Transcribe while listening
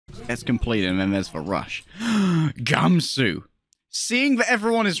gets completed, and then there's the rush. Gamsu, seeing that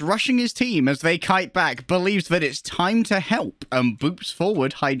everyone is rushing his team as they kite back, believes that it's time to help and boops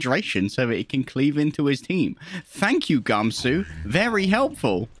forward hydration so that he can cleave into his team. Thank you, Gamsu. Very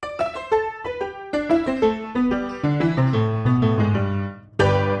helpful.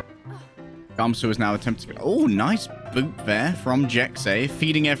 Gamsu is now attempting... Oh, nice boot there from Jexay,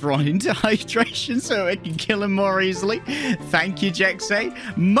 feeding everyone into hydration so it can kill him more easily. Thank you, Jexay.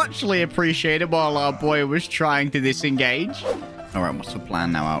 Muchly appreciated while our boy was trying to disengage. All right, what's the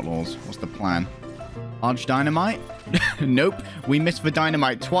plan now, Outlaws? What's the plan? Arch Dynamite? Nope, we missed the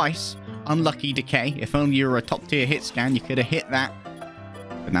Dynamite twice. Unlucky Decay. If only you were a top-tier hit scan, you could have hit that.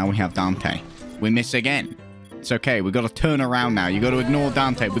 But now we have Dante. We miss again. It's okay, we got to turn around now. You got to ignore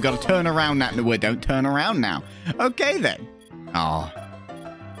Dante. We got to turn around now. No, don't turn around now. Okay, then. Oh,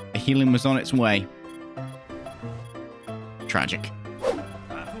 the healing was on its way. Tragic.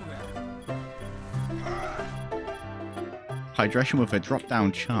 Hydration with a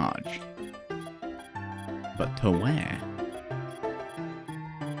drop-down charge. But to where?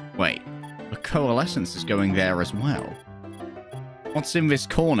 Wait, the Coalescence is going there as well. What's in this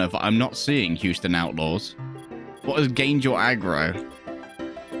corner that I'm not seeing, Houston Outlaws? What has gained your aggro?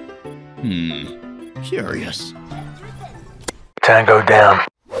 Curious. Tango down.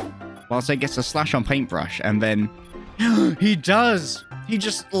 Blase gets a slash on Paintbrush, and then... he does! He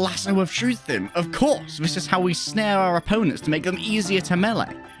just lasso of truth him. Of course, this is how we snare our opponents to make them easier to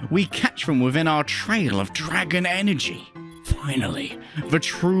melee. We catch them within our trail of dragon energy. Finally, the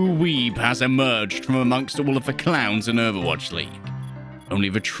true weeb has emerged from amongst all of the clowns in Overwatch League. Only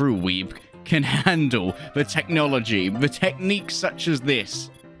the true weeb can handle the technology, the techniques such as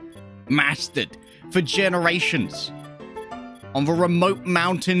this. Mastered for generations on the remote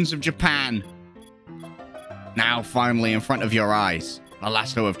mountains of Japan. Now finally in front of your eyes, a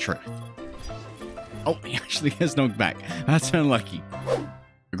lasso of truth. Oh, he actually gets knocked back. That's unlucky.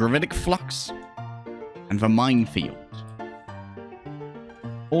 The gravitic flux and the minefield.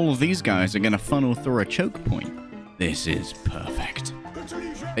 All of these guys are going to funnel through a choke point. This is perfect.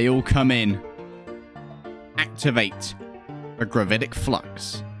 They all come in, activate a gravitic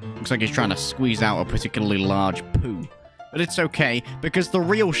flux. Looks like he's trying to squeeze out a particularly large poo. But it's okay, because the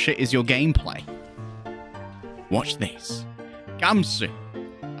real shit is your gameplay. Watch this. Gamsu,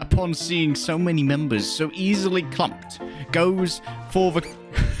 upon seeing so many members so easily clumped, goes for the,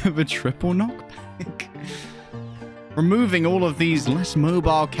 the triple knockback. Removing all of these less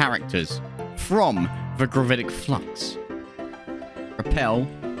mobile characters from the gravitic flux. Repel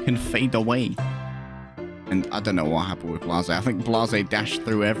can fade away. And I don't know what happened with Blase. I think Blase dashed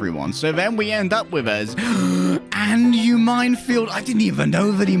through everyone. So then we end up with us. And you minefield. I didn't even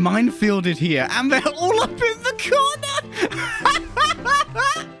know that he minefielded here. And they're all up in the corner.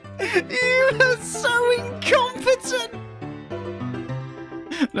 You are so incompetent.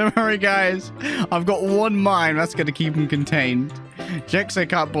 Don't worry, guys. I've got one mine. That's going to keep him contained. Jex, I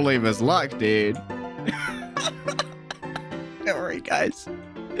can't believe his luck, dude. Don't worry, guys.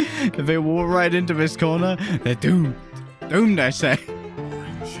 If they walk right into this corner, they're doomed. Doomed, I say.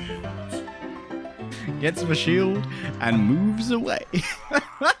 Gets the shield and moves away.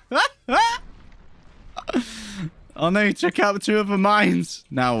 Oh no, he took out 2 of the mines.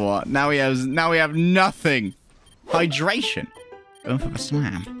 Now what? Now we have nothing. Hydration. Going for the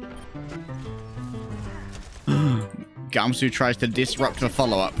slam. Gamsu tries to disrupt the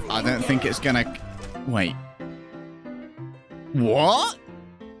follow-up. I don't think it's gonna... Wait. What?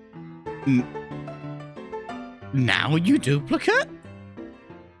 Now you duplicate?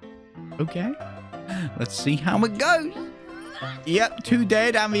 Okay. Let's see how it goes. Yep, 2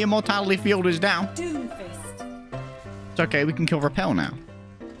 dead and the immortality field is down. It's okay, we can kill Repel now.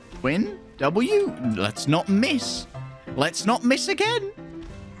 Win? W? Let's not miss. Let's not miss again.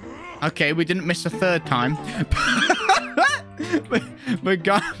 Okay, we didn't miss a 3rd time. but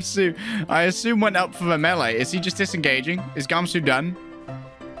Gamsu, I assume, went up for the melee. Is he just disengaging? Is Gamsu done?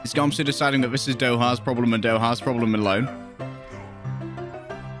 Is Gamsu deciding that this is Doha's problem and Doha's problem alone?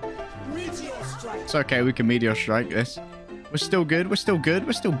 It's okay, we can meteor strike this. We're still good, we're still good,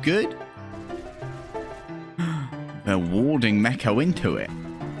 we're still good. They're warding Meko into it.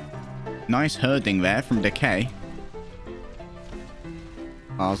 Nice herding there from Decay.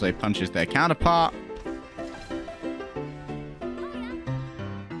 Arze punches their counterpart.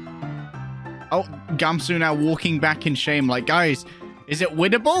 Oh, Gamsu now walking back in shame like, guys, is it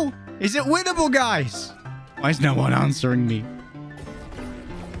winnable? Is it winnable, guys? Why is no one answering me?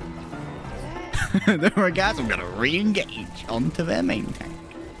 There are guys, I'm going to re-engage onto their main tank.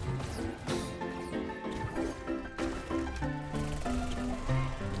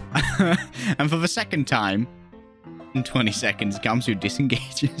 And for the second time, in 20 seconds, Gamsu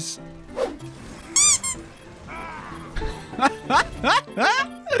disengages. Look at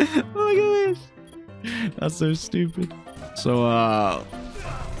this. That's so stupid. So,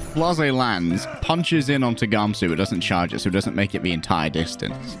 Blase lands, punches in onto Gamsu. It doesn't charge it, so it doesn't make it the entire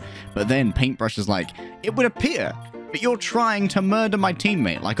distance. But then Paintbrush is like, it would appear that you're trying to murder my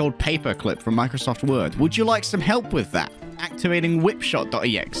teammate, like old paperclip from Microsoft Word. Would you like some help with that? Activating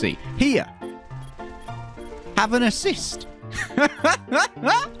whipshot.exe. Here. Have an assist.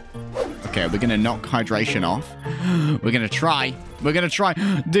 Okay, we're gonna knock hydration off. We're gonna try. We're gonna try.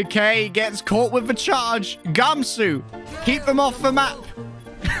 Decay gets caught with the charge. Gamsu, keep them off the map.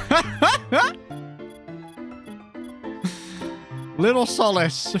 Little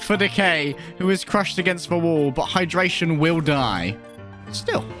solace for Decay, who is crushed against the wall, but hydration will die.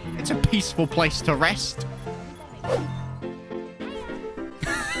 Still, it's a peaceful place to rest.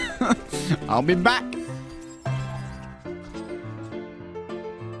 I'll be back.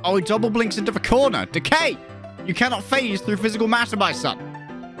 Oh, he double blinks into the corner. Decay! You cannot phase through physical matter, my son.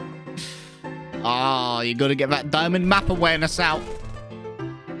 Oh, you gotta get that diamond map awareness out.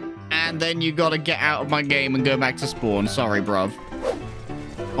 And then you gotta get out of my game and go back to spawn. Sorry, bruv.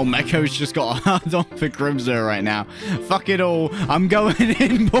 Oh, Mecho's just got a hard on for Crimzo right now. Fuck it all. I'm going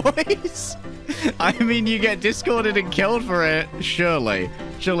in, boys. I mean, you get discorded and killed for it. Surely.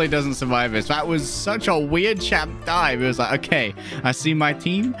 Surely doesn't survive this. That was such a weird champ dive. It was like, okay, I see my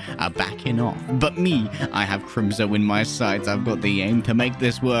team are backing off. But me, I have Crimzo in my sights. I've got the aim to make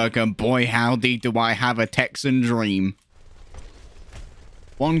this work. And boy, howdy do I have a Texan dream.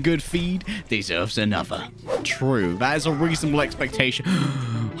 One good feed deserves another. True. That is a reasonable expectation.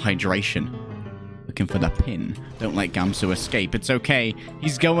 Hydration. Looking for the pin. Don't let Gamsu escape. It's okay.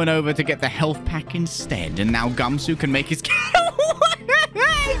 He's going over to get the health pack instead. And now Gamsu can make his...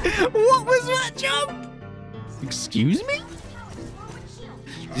 What was that jump? Excuse me?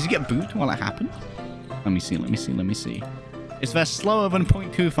 Did he get booted while it happened? Let me see. Let me see. Let me see. Is that slower than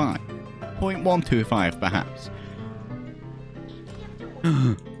 0.25? 0.125 perhaps.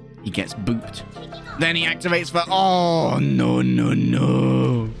 He gets booped. Then he activates the... Oh, no, no,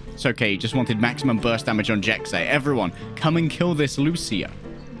 no. It's okay. He just wanted maximum burst damage on Jexay. Everyone, come and kill this Lucia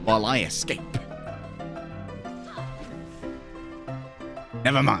while I escape.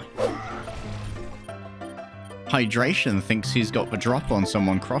 Never mind. Hydration thinks he's got the drop on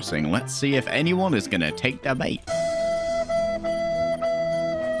someone crossing. Let's see if anyone is going to take the bait.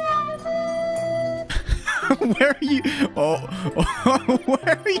 Where are you? Oh,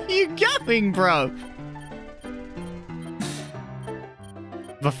 where are you going, bro?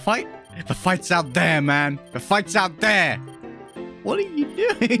 The fight's out there, man. The fight's out there. What are you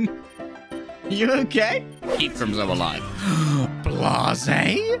doing? You okay? Keep Crimzo alive. Blase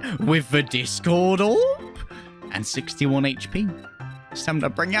with the Discord orb and 61 HP. It's time to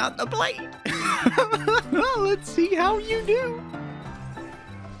bring out the blade. Let's see how you do.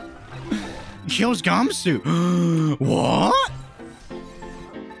 Kills Gamsu. What?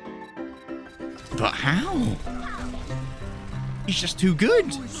 But how? He's just too good.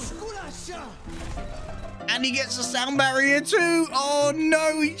 And he gets a sound barrier too. Oh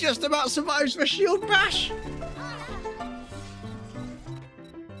no, he just about survives the shield bash.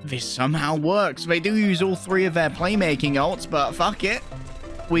 This somehow works. They do use all three of their playmaking ults, but fuck it.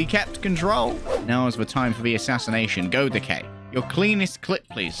 We kept control. Now is the time for the assassination. Go, Decay. Your cleanest clip,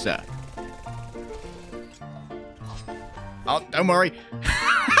 please, sir. Oh, don't worry.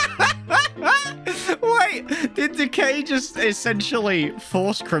 Wait, did Decay just essentially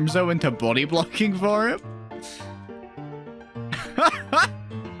force Crimzo into body blocking for him?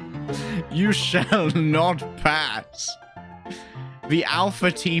 You shall not pass. The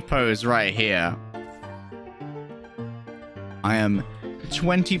alpha T-pose right here. I am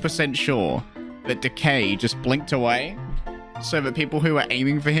 20% sure that Decay just blinked away so that people who were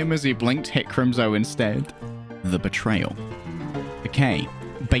aiming for him as he blinked hit Crimzo instead. The betrayal. Decay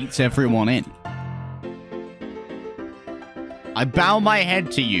baits everyone in. I bow my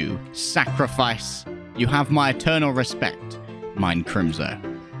head to you, sacrifice. You have my eternal respect, mine Crimzo.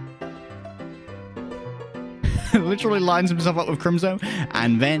 Literally lines himself up with Crimzo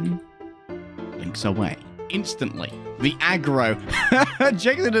and then blinks away. Instantly. The aggro.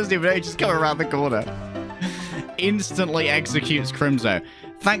 Jacob doesn't even know, he's just coming around the corner. Instantly executes Crimzo.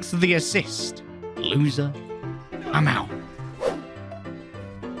 Thanks to the assist. Loser. I'm out.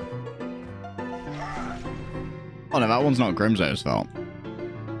 Oh no, that one's not Crimzo's fault.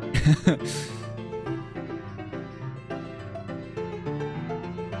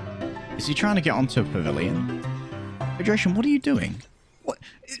 Is he trying to get onto a pavilion? Hydration, what are you doing? What?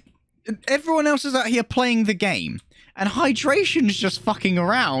 Everyone else is out here playing the game. And Hydration's just fucking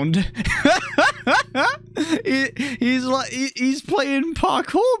around. He's playing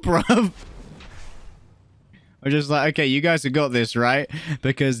parkour, bruv. I'm just like, okay, you guys have got this, right?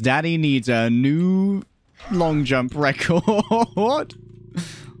 Because Daddy needs a new long jump record.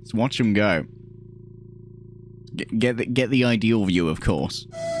 Let's watch him go. Get the ideal view, of course.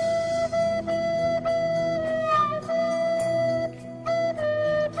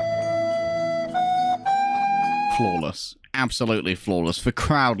 Flawless. Absolutely flawless. The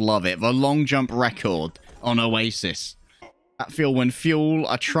crowd love it. The long jump record on Oasis. That feel when Fuel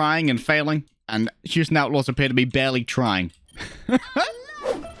are trying and failing, and Houston Outlaws appear to be barely trying.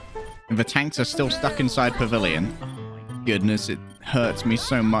 And the tanks are still stuck inside Pavilion. Oh my goodness, it hurts me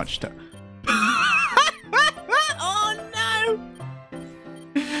so much to... Oh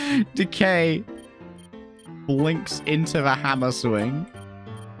no! Decay blinks into the hammer swing.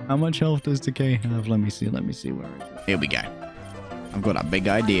 How much health does Decay have? Let me see where it is. Here we go. I've got a big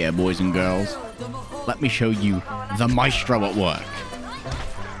idea, boys and girls. Let me show you the maestro at work.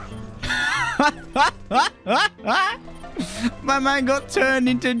 My man got turned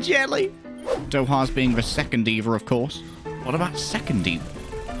into jelly. Doha's being the second diva, of course. What about second diva?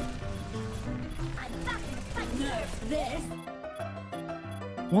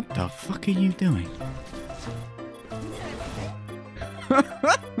 What the fuck are you doing?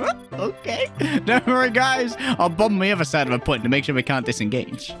 Okay. Don't worry, guys. I'll bomb the other side of a point to make sure we can't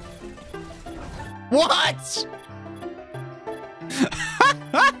disengage. What?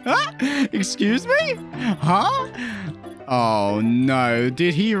 Excuse me? Huh? Oh, no.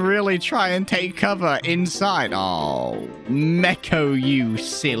 Did he really try and take cover inside? Oh, Meko, you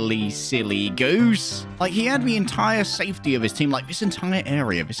silly goose. Like, he had the entire safety of his team. Like, this entire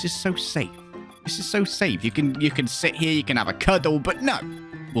area. This is so safe. This is so safe. You can sit here, you can have a cuddle, but no.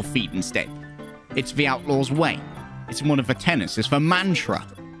 We'll feed instead. It's the Outlaw's way. It's one of the tenets. It's the mantra.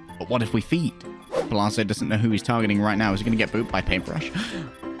 But what if we feed? Blase doesn't know who he's targeting right now. Is he going to get booped by Paintbrush?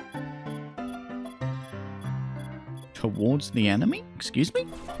 Towards the enemy? Excuse me?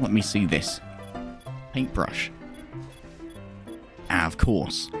 Let me see this. Paintbrush. Ah, of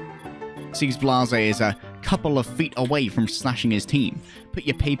course. Sees Blase is a couple of feet away from slashing his team. Put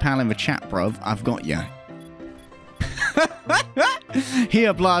your PayPal in the chat, bruv. I've got you.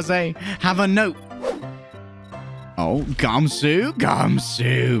 Here, Blase. Have a note. Oh,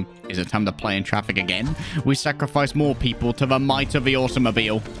 Gamsu. Is it time to play in traffic again? We sacrifice more people to the might of the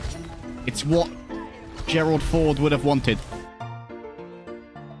automobile. It's what Gerald Ford would have wanted.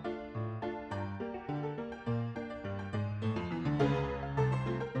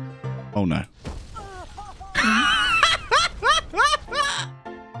 Oh no.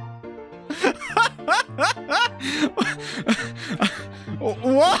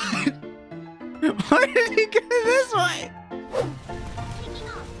 What? Why did he go this way?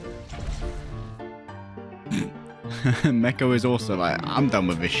 Meko is also like, I'm done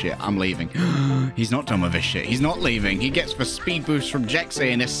with this shit. I'm leaving. He's not done with this shit. He's not leaving. He gets the speed boost from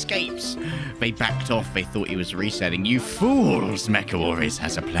Jexay and escapes. They backed off. They thought he was resetting. You fools! Meko always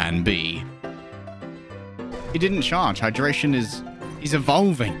has a plan B. He didn't charge. Hydration is... He's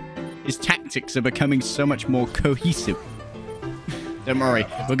evolving. His tactics are becoming so much more cohesive. Don't worry.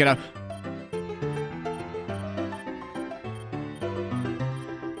 We're gonna...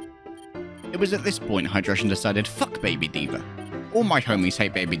 It was at this point Hydration decided, fuck Baby Diva. All my homies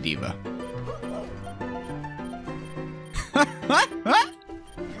hate Baby Diva.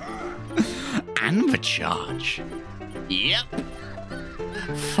 And the charge. Yep.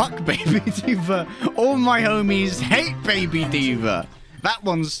 Fuck Baby Diva. All my homies hate Baby Diva. That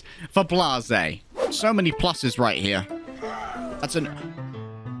one's for Blase. So many pluses right here. That's an...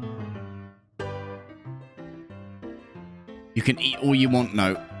 You can eat all you want,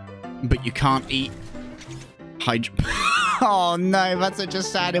 no. But you can't eat... Oh no, that's such a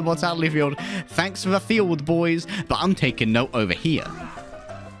sad immortality field. Thanks for the field, boys. But I'm taking note over here.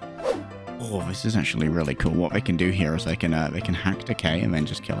 Oh, this is actually really cool. What they can do here is they can hack Decay and then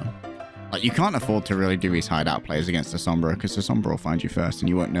just kill him. Like, you can't afford to really do these hideout plays against the Sombra, because the Sombra will find you first and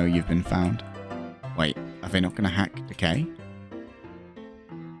you won't know you've been found. Wait, are they not going to hack Decay?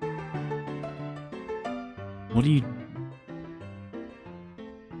 What do you...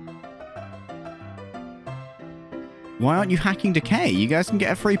 Why aren't you hacking Decay? You guys can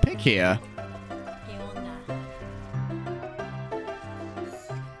get a free pick here.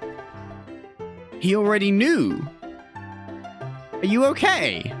 He already knew. Are you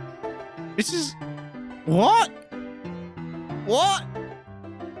okay? This is... What? What?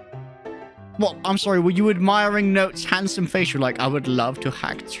 What? I'm sorry, were you admiring Note's handsome face? You're like, I would love to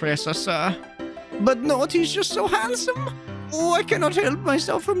hack Tracer, sir. But Note, he's just so handsome. Oh, I cannot help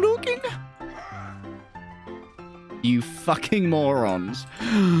myself from looking. You fucking morons.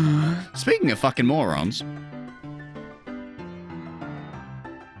 Speaking of fucking morons,